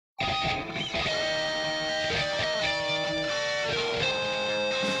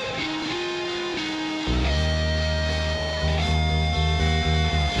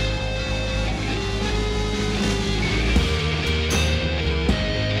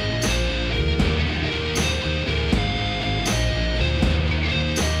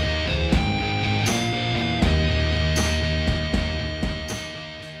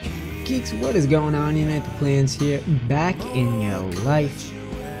What is going on, UniteTheClans here, back in your life.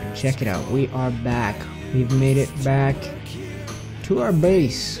 Check it out, we are back. We've made it back to our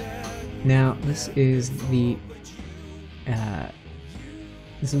base. Now, this is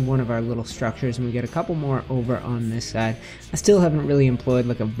one of our little structures, and we get a couple more over on this side. I still haven't really employed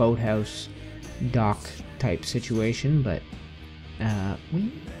like a boathouse dock type situation, but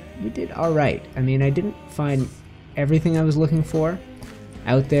we did all right. I mean, I didn't find everything I was looking for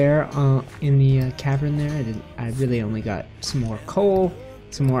out there in the cavern there. I really only got some more coal,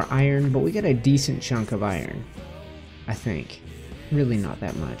 some more iron, but we got a decent chunk of iron, I think. Really not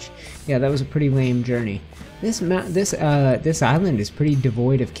that much. Yeah, that was a pretty lame journey. This island is pretty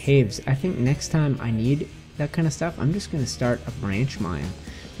devoid of caves. I think next time I need that kind of stuff, I'm just gonna start a branch mine.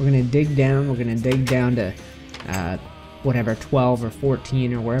 We're gonna dig down. We're gonna dig down to whatever, 12 or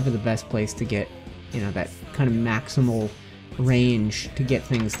 14 or wherever the best place to get, you know, that kind of maximal range to get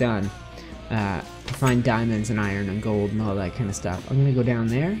things done, to find diamonds and iron and gold and all that kind of stuff. I'm gonna go down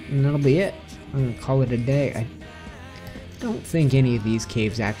there and that'll be it. I'm gonna call it a day. I don't think any of these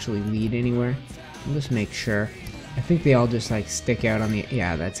caves actually lead anywhere. I'll just make sure. I think they all just like stick out on the,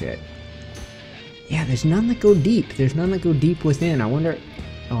 yeah, that's it. Yeah, there's none that go deep. There's none that go deep within. I wonder,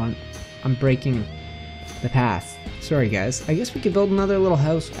 oh, I'm breaking the path. Sorry guys. I guess we could build another little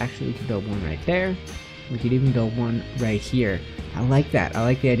house. Actually, we could build one right there. We could even build one right here. I like that. I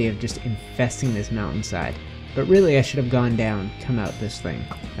like the idea of just infesting this mountainside. But really, I should have gone down, come out this thing.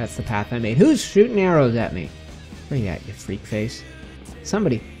 That's the path I made. Who's shooting arrows at me? Where you at, you freak face?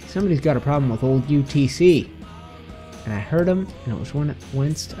 Somebody's got a problem with old UTC. And I heard him, and it was when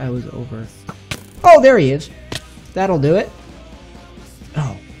whence I was over. Oh, there he is. That'll do it.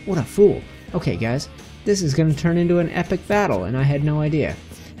 Oh, what a fool. Okay, guys. This is going to turn into an epic battle, and I had no idea.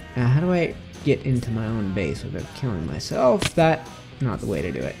 Now, how do I get into my own base without killing myself? That's not the way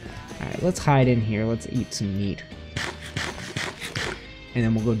to do it. Alright, let's hide in here. Let's eat some meat. And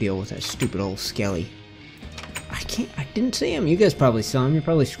then we'll go deal with that stupid old skelly. I didn't see him. You guys probably saw him. You're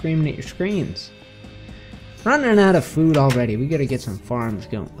probably screaming at your screens. Running out of food already. We gotta get some farms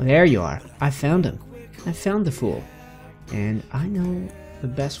going. There you are. I found him. I found the fool. And I know the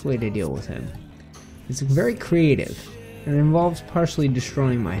best way to deal with him. It's very creative. And it involves partially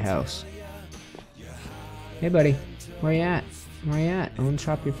destroying my house. Hey buddy, where you at? Where you at? I want to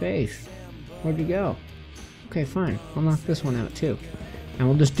chop your face. Where'd you go? Okay, fine. I'll knock this one out too. And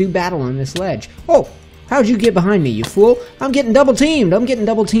we'll just do battle on this ledge. Oh! How'd you get behind me, you fool? I'm getting double teamed! I'm getting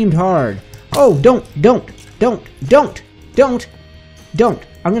double teamed hard! Oh, don't! I'm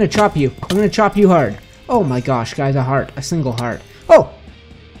gonna chop you. I'm gonna chop you hard. Oh my gosh, guys, a heart. A single heart. Oh!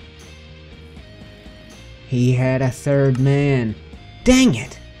 He had a third man. Dang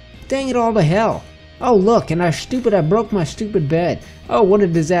it! Dang it all to hell! Oh look, and I broke my stupid bed. Oh, what a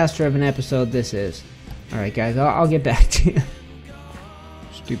disaster of an episode this is. Alright guys, I'll get back to you.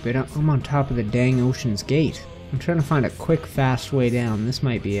 Stupid, I'm on top of the dang ocean's gate. I'm trying to find a quick, fast way down. This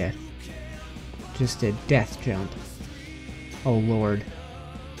might be it. Just a death jump. Oh lord.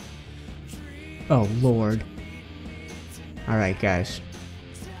 Oh lord. Alright guys.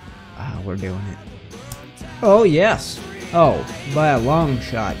 We're doing it. Oh yes! Oh, by a long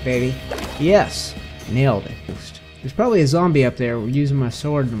shot, baby. Yes! Nailed it. There's probably a zombie up there using my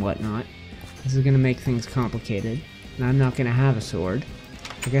sword and whatnot. This is gonna make things complicated. And I'm not gonna have a sword.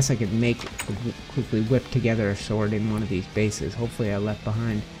 I guess I could quickly whip together a sword in one of these bases. Hopefully I left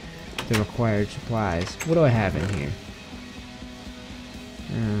behind the required supplies. What do I have in here?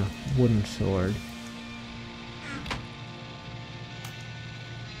 Wooden sword.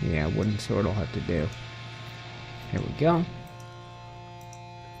 Yeah, wooden sword will have to do. Here we go.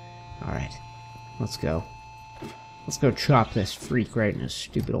 Alright. Let's go. Let's go chop this freak right in his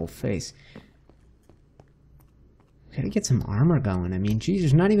stupid old face. Gotta get some armor going. I mean, geez,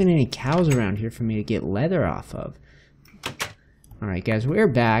 there's not even any cows around here for me to get leather off of. Alright, guys, we're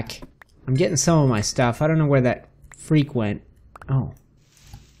back. I'm getting some of my stuff. I don't know where that freak went. Oh.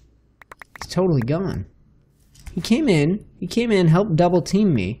 He's totally gone. He came in, helped double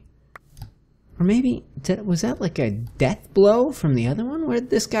team me. Or maybe, was that like a death blow from the other one?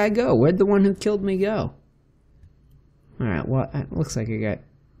 Where'd this guy go? Where'd the one who killed me go? Alright, well, it looks like I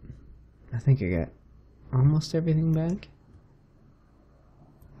think I got almost everything back.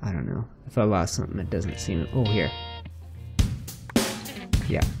 I don't know. If I lost something, it doesn't seem... Oh, here.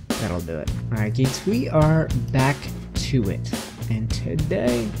 Yeah, that'll do it. Alright, geeks, we are back to it. And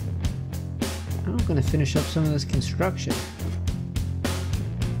today, I'm going to finish up some of this construction.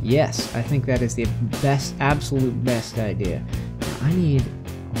 Yes, I think that is the best, absolute best idea. Now, I need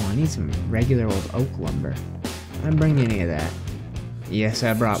some regular old oak lumber. I didn't bring any of that. Yes,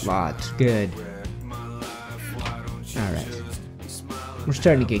 I brought lots. Good. Alright. We're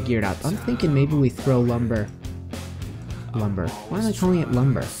starting to get geared up. I'm thinking maybe we throw lumber. Lumber. Why am I calling it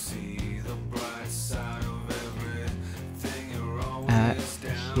lumber?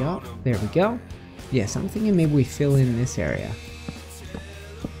 Yup, there we go. Yes, I'm thinking maybe we fill in this area.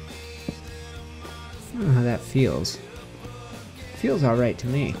 I don't know how that feels. Feels alright to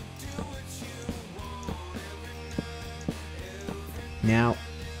me. Now,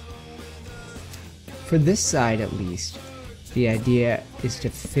 for this side at least, the idea is to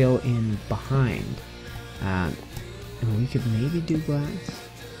fill in behind. And we could maybe do glass.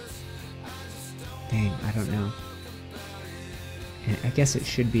 Dang, I don't know. And I guess it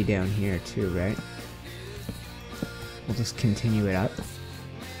should be down here too, right? We'll just continue it up.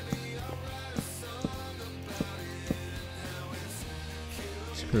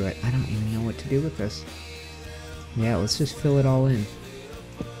 Screw it, I don't even know what to do with this. Yeah, let's just fill it all in.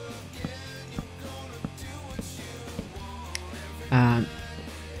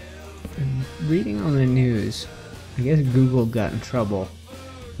 Reading on the news, I guess Google got in trouble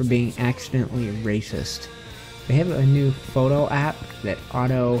for being accidentally racist. They have a new photo app that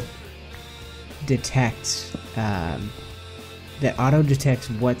auto detects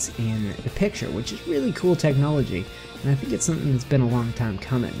what's in the picture, which is really cool technology. And I think it's something that's been a long time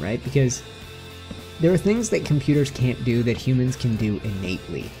coming, right? Because there are things that computers can't do that humans can do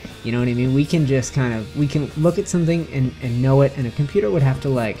innately. You know what I mean? We can just we can look at something and know it, and a computer would have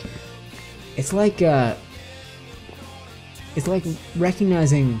to it's like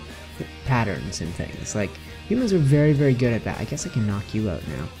recognizing patterns and things. Like, humans are very, very good at that. I guess I can knock you out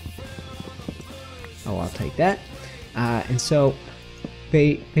now. Oh, I'll take that. And so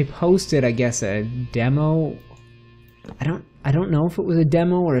they posted, I guess, a demo. I don't know if it was a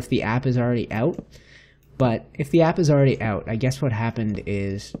demo or if the app is already out. But if the app is already out, I guess what happened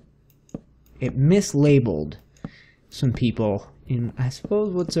is it mislabeled some people in, I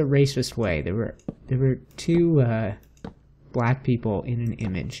suppose, what's a racist way. There were two black people in an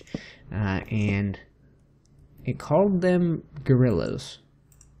image, and it called them gorillas.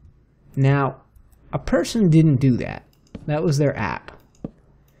 Now, a person didn't do that. That was their app.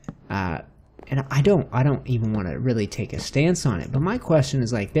 And I don't even want to really take a stance on it. But my question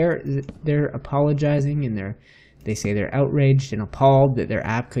is, like, they're apologizing, and they say they're outraged and appalled that their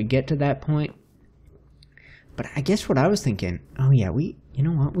app could get to that point. But I guess what I was thinking, oh yeah, you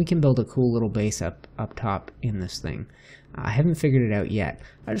know what, we can build a cool little base up top in this thing. I haven't figured it out yet.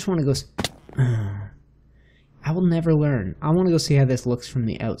 I just want to go. I will never learn. I want to go see how this looks from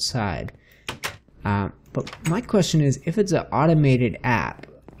the outside. But my question is, if it's an automated app,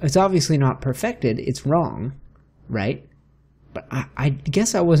 it's obviously not perfected. It's wrong, right? But I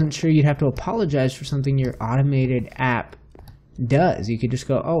guess I wasn't sure you'd have to apologize for something your automated app does. You could just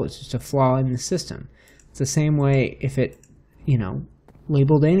go, oh, it's just a flaw in the system. It's the same way if it,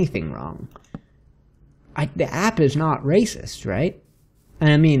 labeled anything wrong. The app is not racist, right?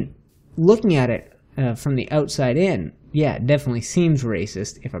 And I mean, looking at it from the outside in, yeah, it definitely seems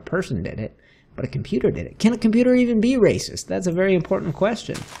racist if a person did it, but a computer did it. Can a computer even be racist? That's a very important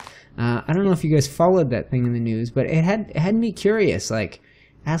question. I don't know if you guys followed that thing in the news, but it had me curious, like,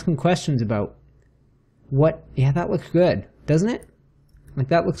 asking questions about yeah, that looks good, doesn't it? Like,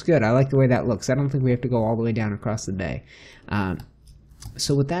 that looks good. I like the way that looks. I don't think we have to go all the way down across the bay.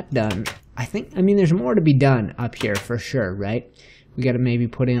 So with that done, I mean, there's more to be done up here for sure, right? We got to maybe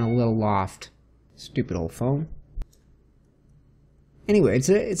put in a little loft. Stupid old phone. Anyway, it's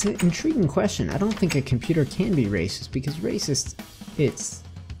an intriguing question. I don't think a computer can be racist, because racist,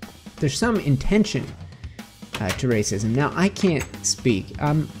 there's some intention to racism. Now, I can't speak.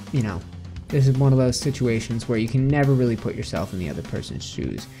 This is one of those situations where you can never really put yourself in the other person's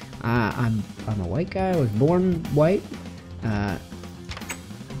shoes. I'm a white guy. I was born white,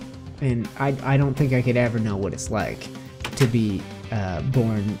 and I don't think I could ever know what it's like to be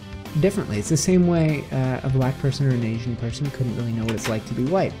born differently. It's the same way a black person or an Asian person couldn't really know what it's like to be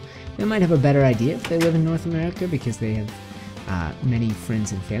white. They might have a better idea if they live in North America because they have many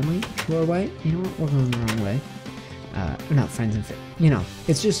friends and family who are white. You know what? We're going the wrong way. Not friends and family.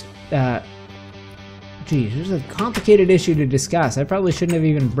 It's just. Geez, there's a complicated issue to discuss. I probably shouldn't have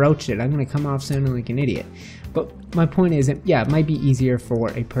even broached it. I'm going to come off sounding like an idiot. But my point is that, yeah, it might be easier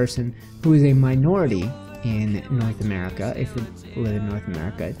for a person who is a minority in North America, if you live in North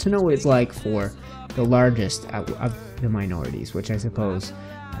America, to know what it's like for the largest of the minorities, which I suppose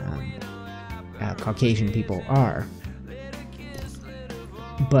Caucasian people are.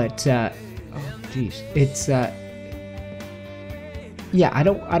 But, oh, geez, it's... yeah, I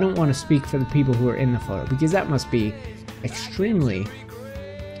don't want to speak for the people who are in the photo, because that must be extremely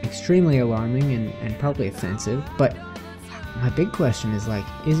extremely alarming and probably offensive. But my big question is like,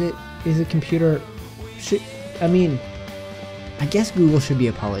 is a computer? I mean, I guess Google should be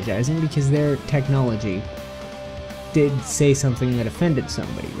apologizing because their technology did say something that offended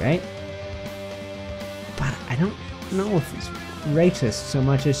somebody, right? But I don't know if it's racist so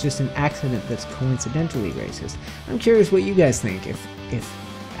much as just an accident that's coincidentally racist. I'm curious what you guys think, if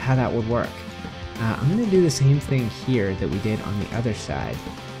how that would work. I'm gonna do the same thing here that we did on the other side,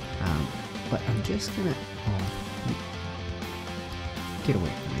 but I'm just gonna get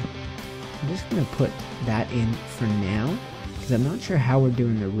away from me. I'm just gonna put that in for now because I'm not sure how we're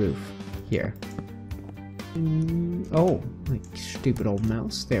doing the roof here. Oh, like stupid old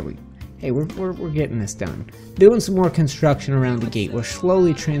mouse. There we go. Hey, we're getting this done. Doing some more construction around the gate. We're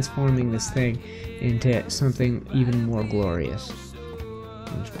slowly transforming this thing into something even more glorious.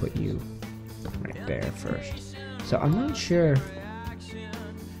 I'll just put you right there first. So I'm not sure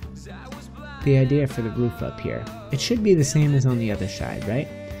the idea for the roof up here. It should be the same as on the other side, right?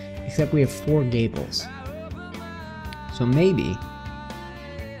 Except we have 4 gables. So maybe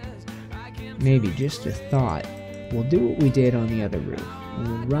just a thought, we'll do what we did on the other roof.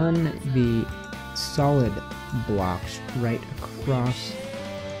 We'll run the solid blocks right across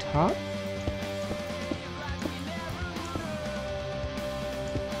top.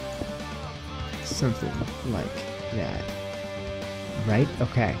 Something like that. Right?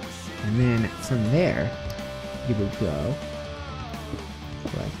 Okay. And then from there, you will go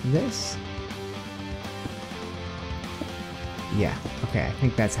like this. Yeah, okay, I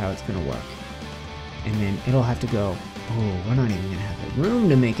think that's how it's gonna work. And then it'll have to go, oh, we're not even gonna have the room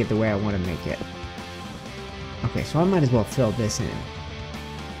to make it the way I want to make it. Okay, so I might as well fill this in.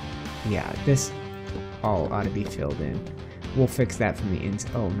 Yeah, this all ought to be filled in. We'll fix that from the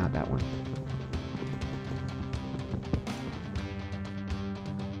inside. Oh, not that one.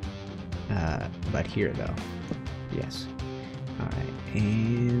 But here though. Yes. Alright,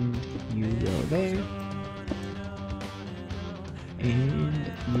 and you go there.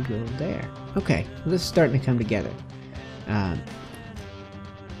 And you go there. Okay, well, this is starting to come together.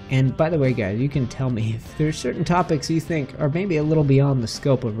 And by the way, guys, you can tell me if there's certain topics you think are maybe a little beyond the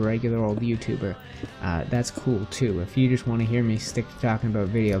scope of a regular old YouTuber. That's cool too. If you just want to hear me stick to talking about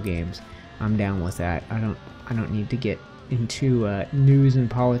video games, I'm down with that. I don't need to get into news and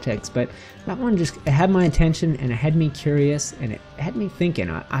politics, but that one just had my attention and it had me curious and it had me thinking.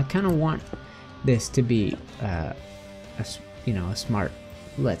 I kind of want this to be a smart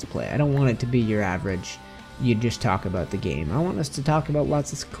Let's Play. I don't want it to be your average, you just talk about the game. I want us to talk about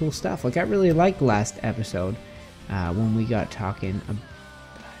lots of cool stuff. Like I really liked last episode when we got talking.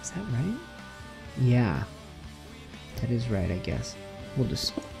 Is that right? Yeah, that is right. I guess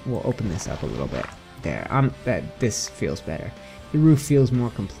we'll open this up a little bit. There, this feels better. The roof feels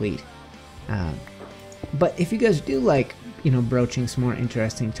more complete. But if you guys do like, broaching some more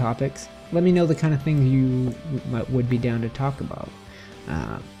interesting topics, let me know the kind of things you would be down to talk about.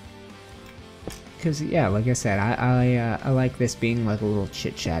 Because yeah, like I said, I like this being like a little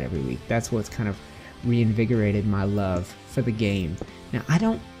chit chat every week. That's what's kind of reinvigorated my love for the game. Now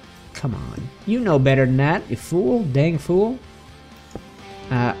come on, you know better than that, you fool, dang fool.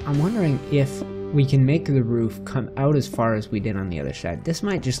 I'm wondering if we can make the roof come out as far as we did on the other side. This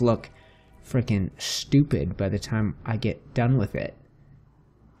might just look freaking stupid by the time I get done with it.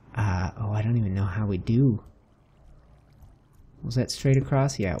 Oh, I don't even know how we do. Was that straight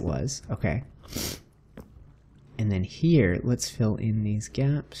across? Yeah, it was. Okay. And then here, let's fill in these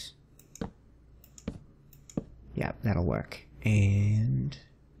gaps. Yeah, that'll work. And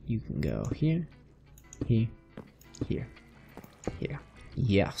you can go here, here, here, here.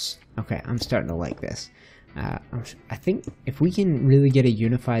 Yes. Okay, I'm starting to like this. I think if we can really get a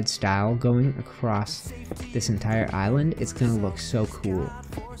unified style going across this entire island, it's gonna look so cool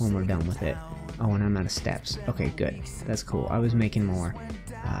when we're done with it. Oh, and I'm out of steps. Okay, good. That's cool. I was making more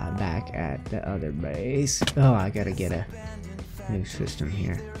back at the other base. Oh, I gotta get a new system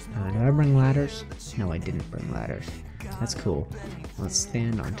here. Did I bring ladders? No, I didn't bring ladders. That's cool. Let's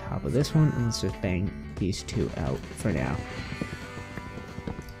stand on top of this one and let's just bang these two out for now.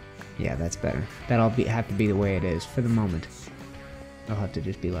 Yeah, that's better. That'll have to be the way it is for the moment. I'll have to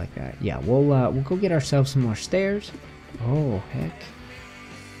just be like that. Yeah, we'll go get ourselves some more stairs. Oh heck!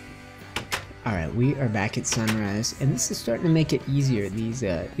 All right, we are back at sunrise, and this is starting to make it easier.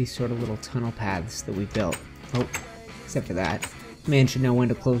 These sort of little tunnel paths that we built. Oh, except for that, man should know when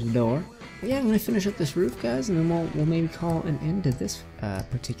to close the door. But yeah, I'm gonna finish up this roof, guys, and then we'll maybe call an end to this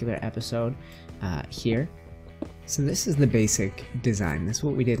particular episode here. So this is the basic design. This is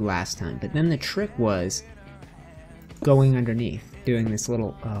what we did last time. But then the trick was going underneath. doing this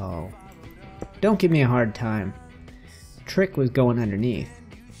little... Oh. Don't give me a hard time. Trick was going underneath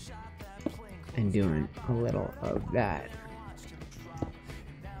and doing a little of that.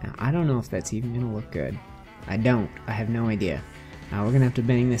 Now, I don't know if that's even going to look good. I have no idea. Now, we're going to have to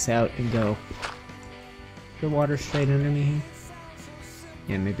bang this out and go... The water straight under me here?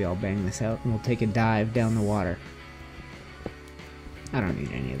 Yeah, maybe I'll bang this out and we'll take a dive down the water. I don't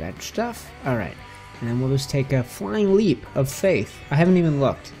need any of that stuff. Alright. And then we'll just take a flying leap of faith. I haven't even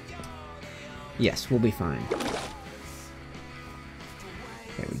looked. Yes, we'll be fine.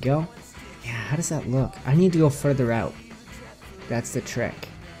 There we go. Yeah, how does that look? I need to go further out. That's the trick.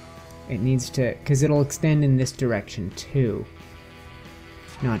 It needs to... Because it'll extend in this direction too.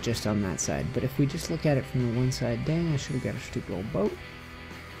 Not just on that side. But if we just look at it from the one side... Dang, I should have got a stupid old boat.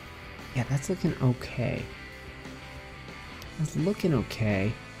 Yeah, that's looking okay. It's looking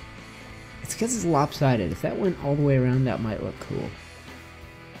okay. It's because it's lopsided. If that went all the way around, that might look cool.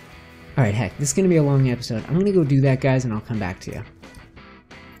 Alright, heck, this is going to be a long episode. I'm going to go do that, guys, and I'll come back to you.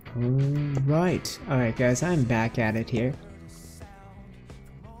 Alright. Alright, guys, I'm back at it here.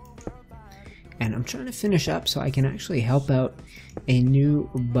 And I'm trying to finish up so I can actually help out a new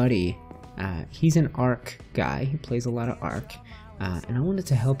buddy. He's an Ark guy. He plays a lot of Ark. And I wanted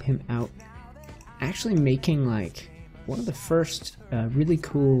to help him out actually making, like, one of the first really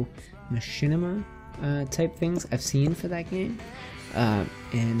cool machinima type things I've seen for that game.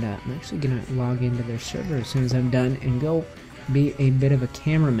 And I'm actually going to log into their server as soon as I'm done and go be a bit of a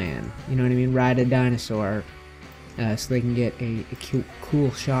cameraman. You know what I mean? Ride a dinosaur so they can get a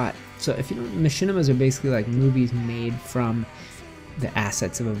cool shot. So if you know, machinimas are basically like movies made from the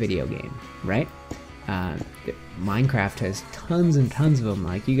assets of a video game, right? Minecraft has tons and tons of them.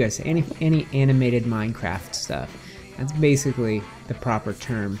 Like you guys say, any animated Minecraft stuff. That's basically the proper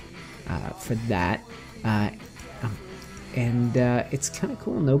term for that. And it's kind of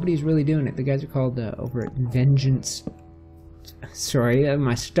cool. Nobody's really doing it. The guys are called over at Vengeance. Sorry,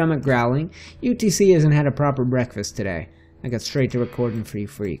 my stomach growling. UTC hasn't had a proper breakfast today. I got straight to recording for you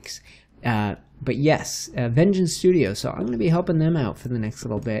freaks. But yes, Vengeance Studio. So I'm going to be helping them out for the next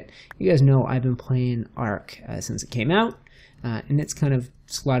little bit. You guys know I've been playing Ark since it came out. And it's kind of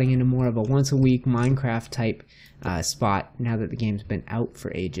slotting into more of a once-a-week Minecraft type spot now that the game's been out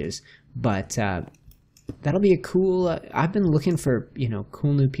for ages. But that'll be a cool... I've been looking for, you know,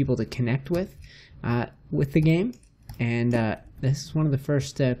 cool new people to connect with the game. And this is one of the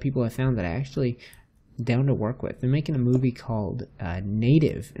first people I found that I actually down to work with. They're making a movie called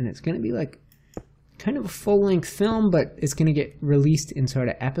Native, and it's going to be like kind of a full-length film, but it's going to get released in sort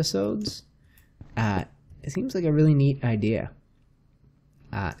of episodes. It seems like a really neat idea.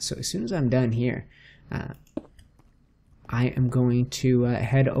 So as soon as I'm done here, I am going to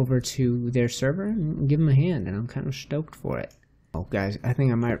head over to their server and give them a hand, and I'm kind of stoked for it. Oh, guys, I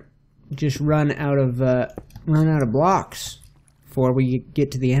think I might just run out of blocks before we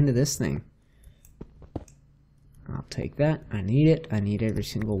get to the end of this thing. I'll take that. I need it. I need every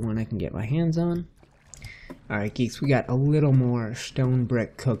single one I can get my hands on. Alright, geeks, we got a little more stone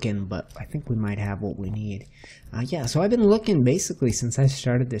brick cooking, but I think we might have what we need. Yeah, so I've been looking basically since I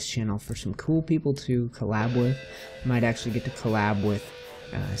started this channel for some cool people to collab with. Might actually get to collab with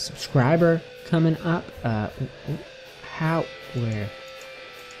a subscriber coming up.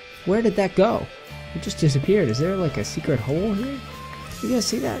 Where did that go? It just disappeared. Is there like a secret hole here? You guys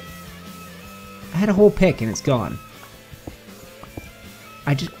see that? I had a whole pick and it's gone.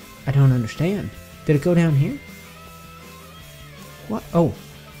 I don't understand. Did it go down here? What? Oh.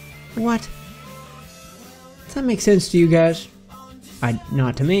 What? Does that make sense to you guys?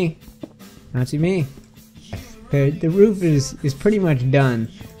 Not to me. Not to me. The roof is pretty much done.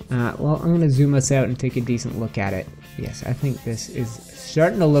 Well, I'm going to zoom us out and take a decent look at it. Yes, I think this is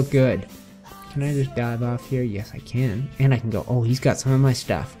starting to look good. Can I just dive off here? Yes, I can. And I can go. Oh, he's got some of my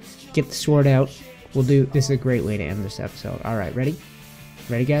stuff. Get the sword out. This is a great way to end this episode. Alright, ready?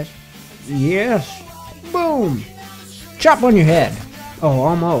 Ready, guys? Yes! Boom! Chop on your head! Oh,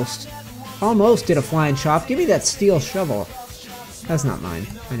 almost. Almost did a flying chop. Give me that steel shovel. That's not mine.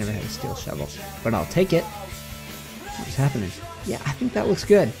 I never had a steel shovel. But I'll take it. What's happening? Yeah, I think that looks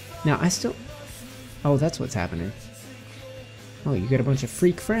good. Now, Oh, that's what's happening. Oh, you got a bunch of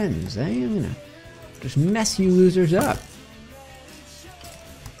freak friends, eh? I'm gonna just mess you losers up.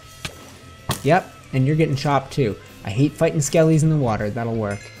 Yep, and you're getting chopped too. I hate fighting skellies in the water. That'll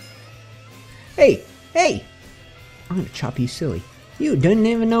work. Hey! Hey! I'm gonna chop you silly. You didn't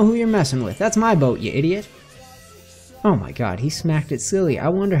even know who you're messing with. That's my boat, you idiot. Oh my god, he smacked it silly. I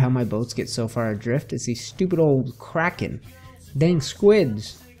wonder how my boats get so far adrift. It's these stupid old Kraken. Dang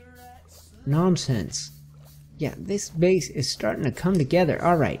squids. Nonsense. Yeah, this base is starting to come together.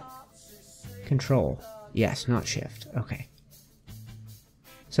 Alright. Control. Yes, not shift. Okay.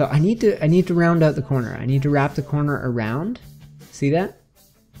 So I need to round out the corner. I need to wrap the corner around. See that?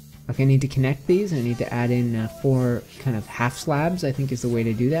 Okay, I need to connect these. I need to add in 4 kind of half slabs, I think is the way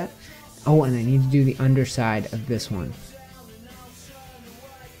to do that. Oh, and I need to do the underside of this one.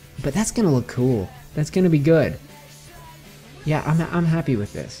 But that's gonna look cool. That's gonna be good. Yeah, I'm happy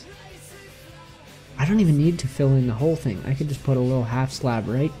with this. I don't even need to fill in the whole thing. I could just put a little half slab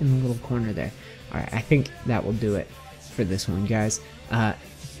right in the little corner there. Alright, I think that will do it for this one, guys.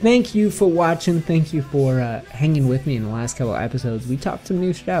 Thank you for watching. Thank you for hanging with me in the last couple of episodes. We talked some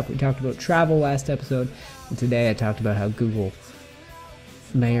new stuff. We talked about travel last episode, and today I talked about how Google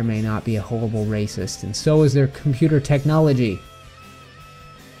may or may not be a horrible racist, and so is their computer technology.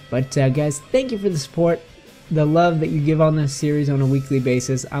 But guys, thank you for the support, the love that you give on this series on a weekly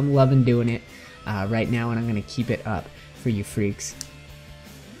basis. I'm loving doing it right now, and I'm going to keep it up for you freaks.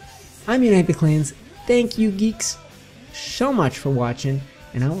 I'm UniteTheClans. Thank you, geeks, so much for watching,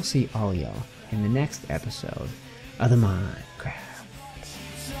 and I will see all y'all in the next episode of the Minecraft.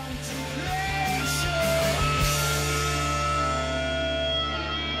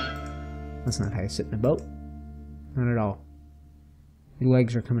 That's not how you sit in a boat. Not at all. Your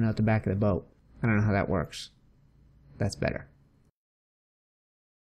legs are coming out the back of the boat. I don't know how that works. That's better.